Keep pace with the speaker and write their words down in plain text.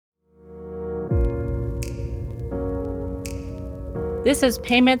This is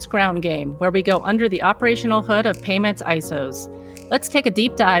Payments Ground Game, where we go under the operational hood of payments ISOs. Let's take a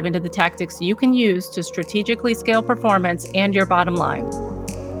deep dive into the tactics you can use to strategically scale performance and your bottom line.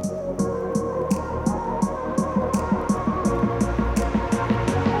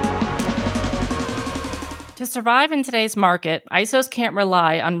 To survive in today's market, ISOs can't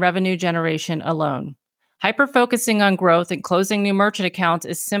rely on revenue generation alone. Hyper-focusing on growth and closing new merchant accounts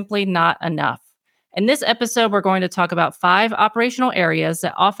is simply not enough. In this episode, we're going to talk about 5 operational areas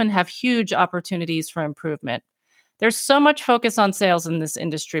that often have huge opportunities for improvement. There's so much focus on sales in this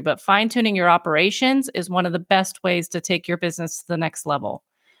industry, but fine-tuning your operations is one of the best ways to take your business to the next level.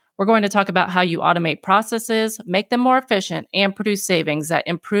 We're going to talk about how you automate processes, make them more efficient, and produce savings that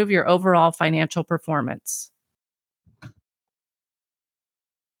improve your overall financial performance.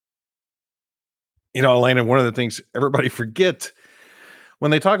 You know, Elena, one of the things everybody forgets when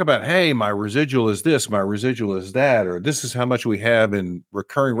they talk about, hey, my residual is this, my residual is that, or this is how much we have in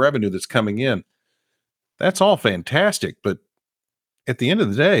recurring revenue that's coming in. That's all fantastic. But at the end of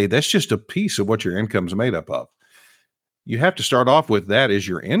the day, that's just a piece of what your income's made up of. You have to start off with that as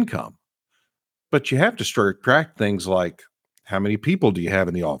your income. But you have to start track things like how many people do you have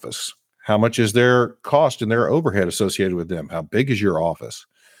in the office? How much is their cost and their overhead associated with them? How big is your office?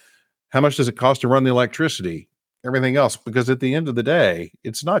 How much does it cost to run the electricity? Everything else, because at the end of the day,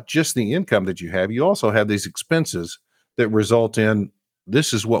 it's not just the income that you have. You also have these expenses that result in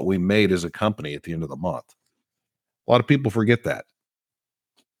this is what we made as a company at the end of the month. A lot of people forget that.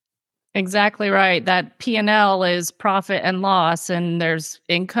 Exactly right. That P&L is profit and loss, and there's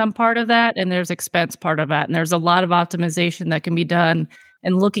income part of that, and there's expense part of that. And there's a lot of optimization that can be done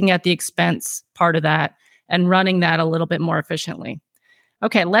in looking at the expense part of that and running that a little bit more efficiently.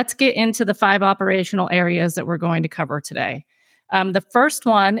 Okay, let's get into the 5 operational areas that we're going to cover today. The first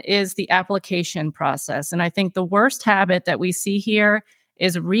one is the application process. And I think the worst habit that we see here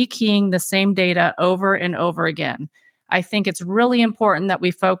is rekeying the same data over and over again. I think it's really important that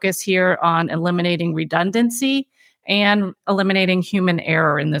we focus here on eliminating redundancy and eliminating human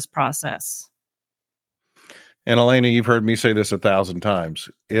error in this process. And Elena, you've heard me say this 1,000 times.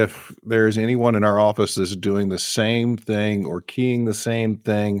 If there's anyone in our office that's doing the same thing or keying the same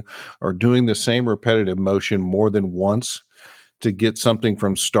thing or doing the same repetitive motion more than once to get something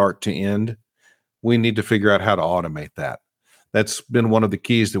from start to end, we need to figure out how to automate that. That's been one of the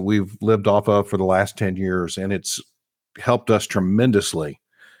keys that we've lived off of for the last 10 years, and it's helped us tremendously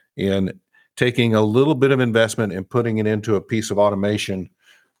in taking a little bit of investment and putting it into a piece of automation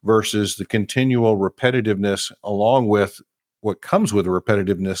versus the continual repetitiveness, along with what comes with the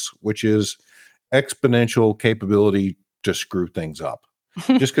repetitiveness, which is exponential capability to screw things up.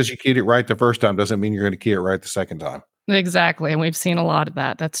 Just because you keyed it right the first time doesn't mean you're going to key it right the second time. Exactly. And we've seen a lot of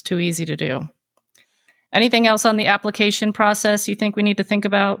that. That's too easy to do. Anything else on the application process you think we need to think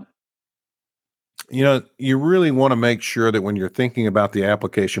about? You know, you really want to make sure that when you're thinking about the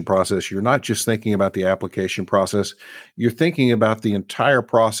application process, you're not just thinking about the application process, you're thinking about the entire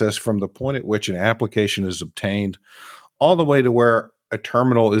process from the point at which an application is obtained all the way to where a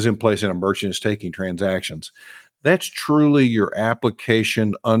terminal is in place and a merchant is taking transactions. That's truly your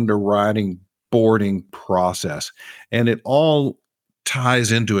application underwriting boarding process. And it all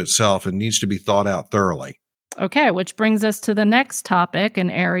ties into itself and needs to be thought out thoroughly. Okay, which brings us to the next topic, an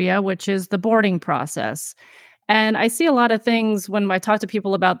area, which is the boarding process. And I see a lot of things when I talk to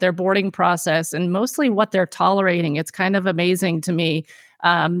people about their boarding process and mostly what they're tolerating. It's kind of amazing to me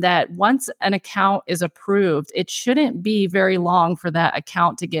that once an account is approved, it shouldn't be very long for that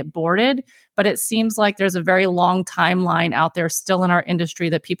account to get boarded. But it seems like there's a very long timeline out there still in our industry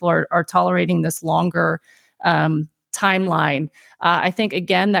that people are tolerating this longer timeline. I think,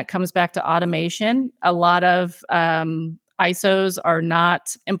 again, that comes back to automation. A lot of ISOs are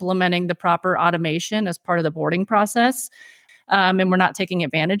not implementing the proper automation as part of the boarding process, and we're not taking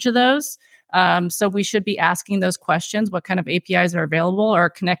advantage of those. So we should be asking those questions, what kind of APIs are available or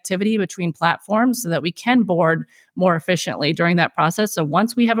connectivity between platforms so that we can board more efficiently during that process. So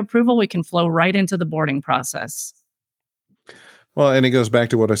once we have approval, we can flow right into the boarding process. Well, and it goes back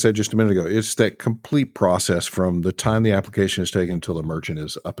to what I said just a minute ago. It's that complete process from the time the application is taken until the merchant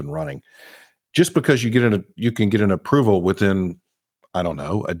is up and running. Just because you can get an approval within, I don't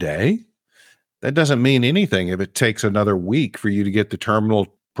know, a day, that doesn't mean anything if it takes another week for you to get the terminal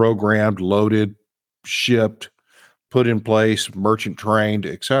programmed, loaded, shipped, put in place, merchant trained,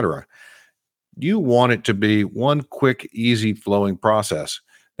 etc. You want it to be one quick, easy flowing process.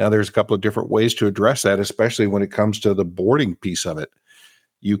 Now, there's a couple of different ways to address that, especially when it comes to the boarding piece of it.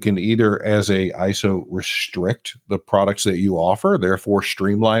 You can either, as a ISO, restrict the products that you offer, therefore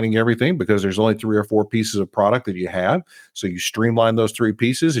streamlining everything because there's only 3 or 4 pieces of product that you have. So you streamline those 3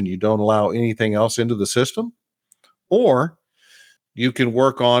 pieces and you don't allow anything else into the system. Or you can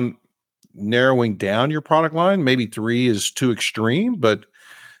work on narrowing down your product line. Maybe 3 is too extreme, but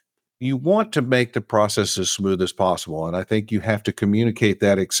you want to make the process as smooth as possible. And I think you have to communicate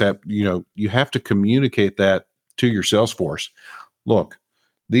that, you have to communicate that to your sales force. Look,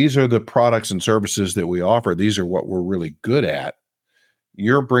 these are the products and services that we offer. These are what we're really good at.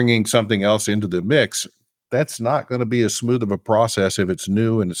 You're bringing something else into the mix. That's not going to be as smooth of a process if it's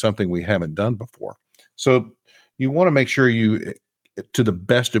new and it's something we haven't done before. So you want to make sure you, to the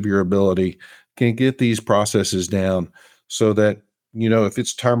best of your ability, can get these processes down so that, if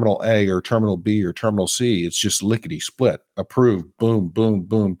it's terminal A or terminal B or terminal C, it's just lickety split, approved, boom, boom,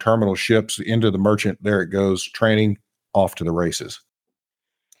 boom, terminal ships into the merchant. There it goes, training, off to the races.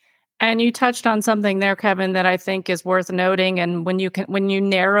 And you touched on something there, Kevin, that I think is worth noting. And when you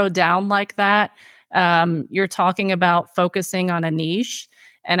narrow down like that, you're talking about focusing on a niche.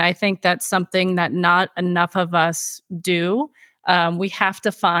 And I think that's something that not enough of us do. We have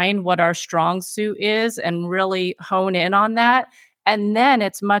to find what our strong suit is and really hone in on that. And then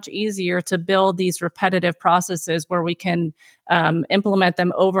it's much easier to build these repetitive processes where we can implement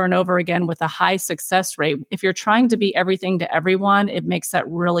them over and over again with a high success rate. If you're trying to be everything to everyone, it makes that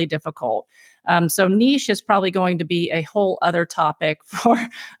really difficult. So niche is probably going to be a whole other topic for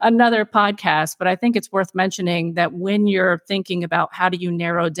another podcast. But I think it's worth mentioning that when you're thinking about how do you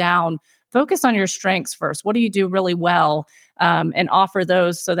narrow down, focus on your strengths first. What do you do really well? And offer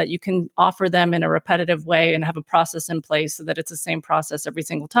those so that you can offer them in a repetitive way and have a process in place so that it's the same process every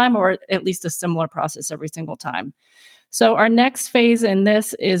single time, or at least a similar process every single time. So our next phase in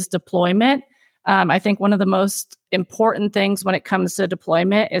this is deployment. I think one of the most important things when it comes to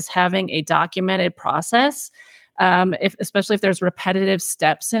deployment is having a documented process, especially if there's repetitive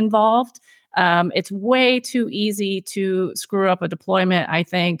steps involved. It's way too easy to screw up a deployment, I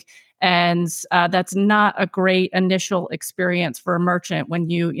think. And that's not a great initial experience for a merchant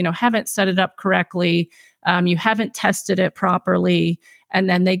when you haven't set it up correctly, you haven't tested it properly, and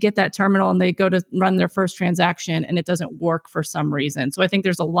then they get that terminal and they go to run their first transaction and it doesn't work for some reason. So I think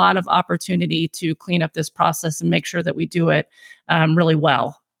there's a lot of opportunity to clean up this process and make sure that we do it really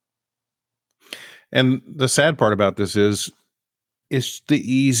well. And the sad part about this is it's the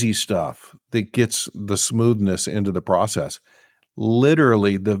easy stuff that gets the smoothness into the process.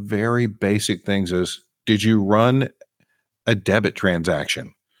 Literally, the very basic things is, did you run a debit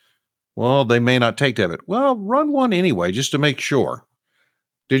transaction? Well, they may not take debit. Well, run one anyway, just to make sure.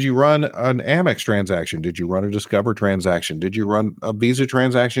 Did you run an Amex transaction? Did you run a Discover transaction? Did you run a Visa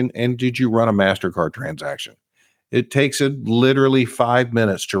transaction? And did you run a MasterCard transaction? It takes literally 5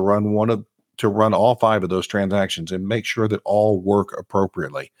 minutes to run all 5 of those transactions and make sure that all work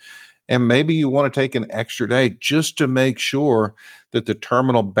appropriately. And maybe you want to take an extra day just to make sure that the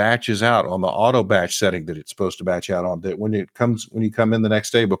terminal batches out on the auto batch setting that it's supposed to batch out on, that when you come in the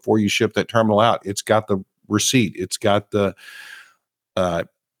next day before you ship that terminal out, it's got the receipt, it's got the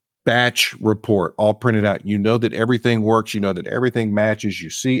batch report all printed out. You know that everything works, you know that everything matches, you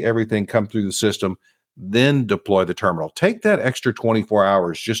see everything come through the system, then deploy the terminal. Take that extra 24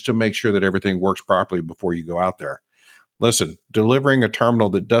 hours just to make sure that everything works properly before you go out there. Listen, delivering a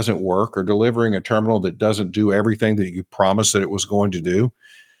terminal that doesn't work or delivering a terminal that doesn't do everything that you promised that it was going to do,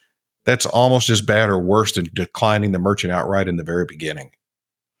 that's almost as bad or worse than declining the merchant outright in the very beginning.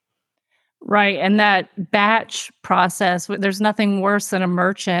 Right. And that batch process, there's nothing worse than a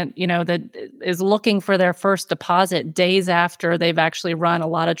merchant, that is looking for their first deposit days after they've actually run a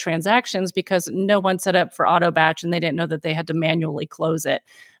lot of transactions because no one set up for auto batch and they didn't know that they had to manually close it.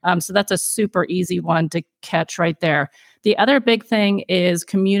 So that's a super easy one to catch right there. The other big thing is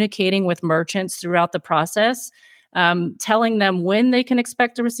communicating with merchants throughout the process, telling them when they can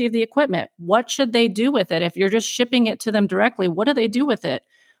expect to receive the equipment. What should they do with it? If you're just shipping it to them directly, what do they do with it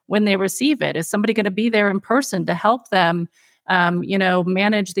when they receive it? Is somebody going to be there in person to help them,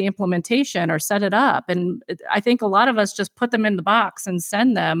 manage the implementation or set it up? And I think a lot of us just put them in the box and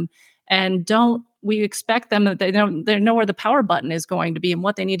send them and we expect them that they know where the power button is going to be and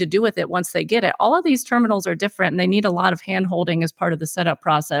what they need to do with it once they get it. All of these terminals are different and they need a lot of hand holding as part of the setup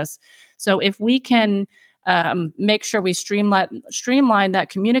process. So if we can make sure we streamline that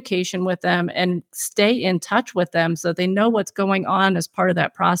communication with them and stay in touch with them so they know what's going on as part of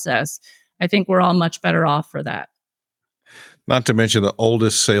that process, I think we're all much better off for that. Not to mention the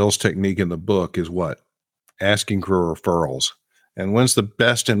oldest sales technique in the book is what? Asking for referrals. And when's the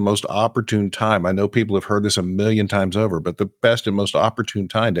best and most opportune time? I know people have heard this a million times over, but the best and most opportune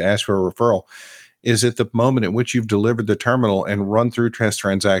time to ask for a referral is at the moment in which you've delivered the terminal and run through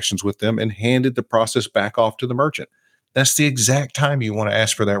transactions with them and handed the process back off to the merchant. That's the exact time you want to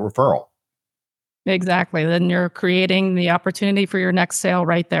ask for that referral. Exactly. Then you're creating the opportunity for your next sale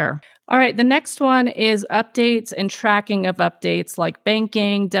right there. All right. The next one is updates and tracking of updates like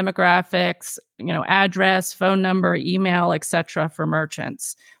banking, demographics, address, phone number, email, etc. for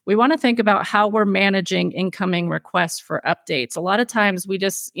merchants. We want to think about how we're managing incoming requests for updates. A lot of times we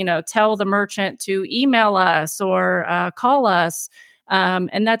just, tell the merchant to email us or call us.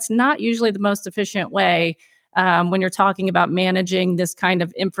 And that's not usually the most efficient way. When you're talking about managing this kind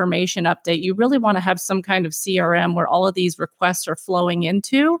of information update, you really want to have some kind of CRM where all of these requests are flowing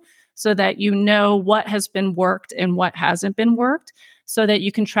into so that you know what has been worked and what hasn't been worked, so that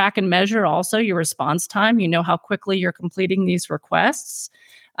you can track and measure also your response time. You know how quickly you're completing these requests.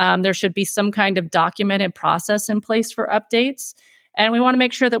 There should be some kind of documented process in place for updates. And we want to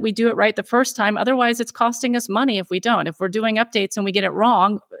make sure that we do it right the first time. Otherwise, it's costing us money if we don't. If we're doing updates and we get it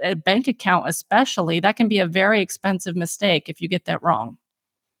wrong, a bank account especially, that can be a very expensive mistake if you get that wrong.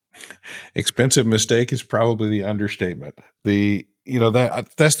 Expensive mistake is probably the understatement.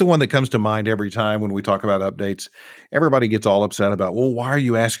 That's the one that comes to mind every time when we talk about updates. Everybody gets all upset about, well, why are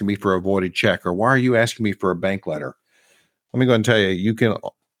you asking me for a voided check, or why are you asking me for a bank letter? Let me go ahead and tell you, you can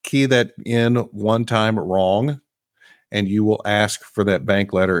key that in one time wrong, and you will ask for that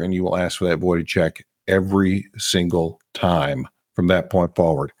bank letter and you will ask for that voided check every single time from that point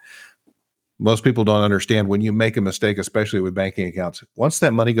forward. Most people don't understand when you make a mistake, especially with banking accounts, once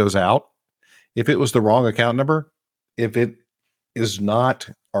that money goes out, if it was the wrong account number, if it is not,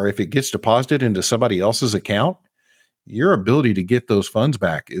 or if it gets deposited into somebody else's account, your ability to get those funds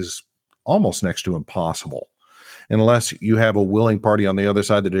back is almost next to impossible, unless you have a willing party on the other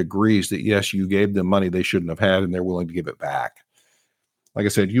side that agrees that, yes, you gave them money they shouldn't have had and they're willing to give it back. Like I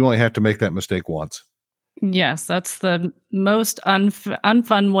said, you only have to make that mistake once. Yes, that's the most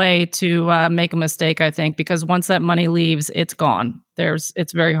unfun way to make a mistake, I think, because once that money leaves, it's gone.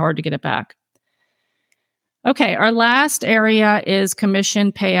 It's very hard to get it back. Okay, our last area is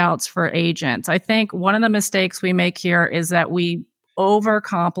commission payouts for agents. I think one of the mistakes we make here is that we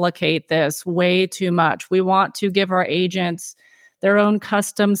overcomplicate this way too much. We want to give our agents their own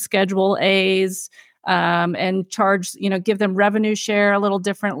custom Schedule A's and charge, give them revenue share a little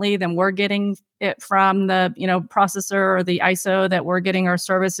differently than we're getting it from the, processor or the ISO that we're getting our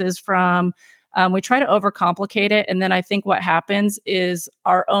services from. We try to overcomplicate it. And then I think what happens is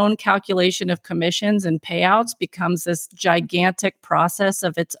our own calculation of commissions and payouts becomes this gigantic process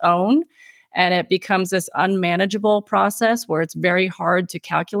of its own. And it becomes this unmanageable process where it's very hard to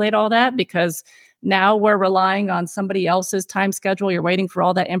calculate all that, because now we're relying on somebody else's time schedule. You're waiting for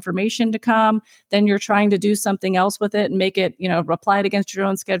all that information to come. Then you're trying to do something else with it and make it, apply it against your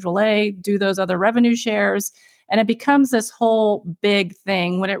own Schedule A, do those other revenue shares. And it becomes this whole big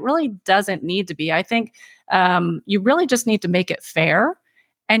thing when it really doesn't need to be. I think you really just need to make it fair.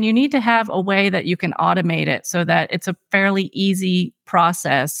 And you need to have a way that you can automate it so that it's a fairly easy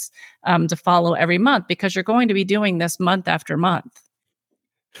process to follow every month, because you're going to be doing this month after month.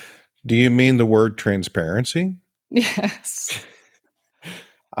 Do you mean the word transparency? Yes.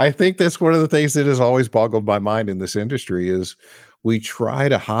 I think that's one of the things that has always boggled my mind in this industry is we try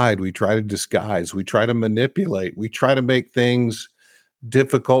to hide, we try to disguise, we try to manipulate, we try to make things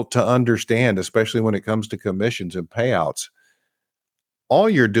difficult to understand, especially when it comes to commissions and payouts. All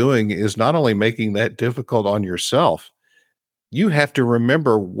you're doing is not only making that difficult on yourself, you have to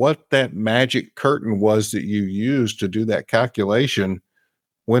remember what that magic curtain was that you used to do that calculation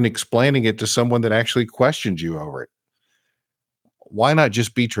when explaining it to someone that actually questioned you over it. Why not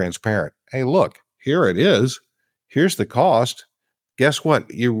just be transparent? Hey, look, here it is. Here's the cost. Guess what?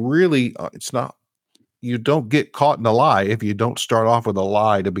 You don't get caught in a lie if you don't start off with a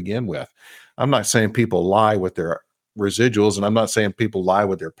lie to begin with. I'm not saying people lie with their residuals, and I'm not saying people lie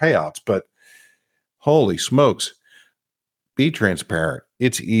with their payouts, but holy smokes, be transparent.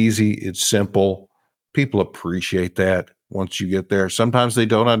 It's easy. It's simple. People appreciate that once you get there. Sometimes they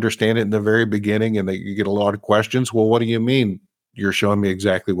don't understand it in the very beginning and you get a lot of questions. Well, what do you mean? You're showing me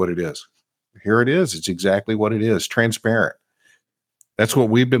exactly what it is. Here it is. It's exactly what it is. Transparent. That's what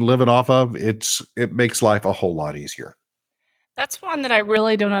we've been living off of. It makes life a whole lot easier. That's one that I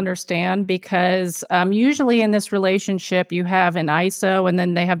really don't understand, because usually in this relationship, you have an ISO and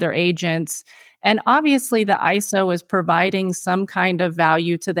then they have their agents. And obviously, the ISO is providing some kind of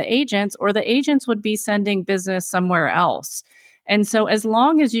value to the agents, or the agents would be sending business somewhere else. And so as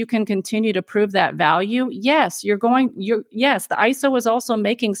long as you can continue to prove that value, yes, yes, the ISO is also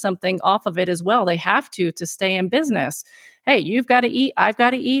making something off of it as well. They have to stay in business. Hey, you've got to eat, I've got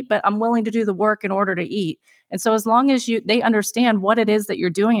to eat, but I'm willing to do the work in order to eat. And so as long as they understand what it is that you're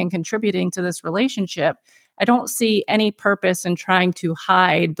doing and contributing to this relationship, I don't see any purpose in trying to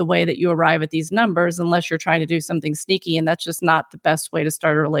hide the way that you arrive at these numbers unless you're trying to do something sneaky. And that's just not the best way to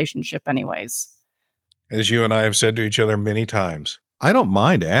start a relationship, anyways. As you and I have said to each other many times, I don't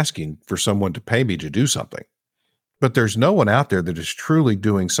mind asking for someone to pay me to do something, but there's no one out there that is truly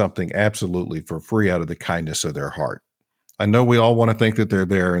doing something absolutely for free out of the kindness of their heart. I know we all want to think that they're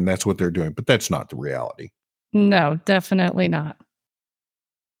there and that's what they're doing, but that's not the reality. No, definitely not.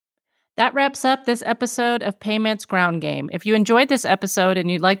 That wraps up this episode of Payments Ground Game. If you enjoyed this episode and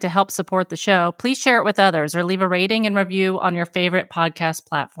you'd like to help support the show, please share it with others or leave a rating and review on your favorite podcast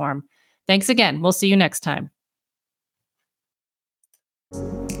platform. Thanks again. We'll see you next time.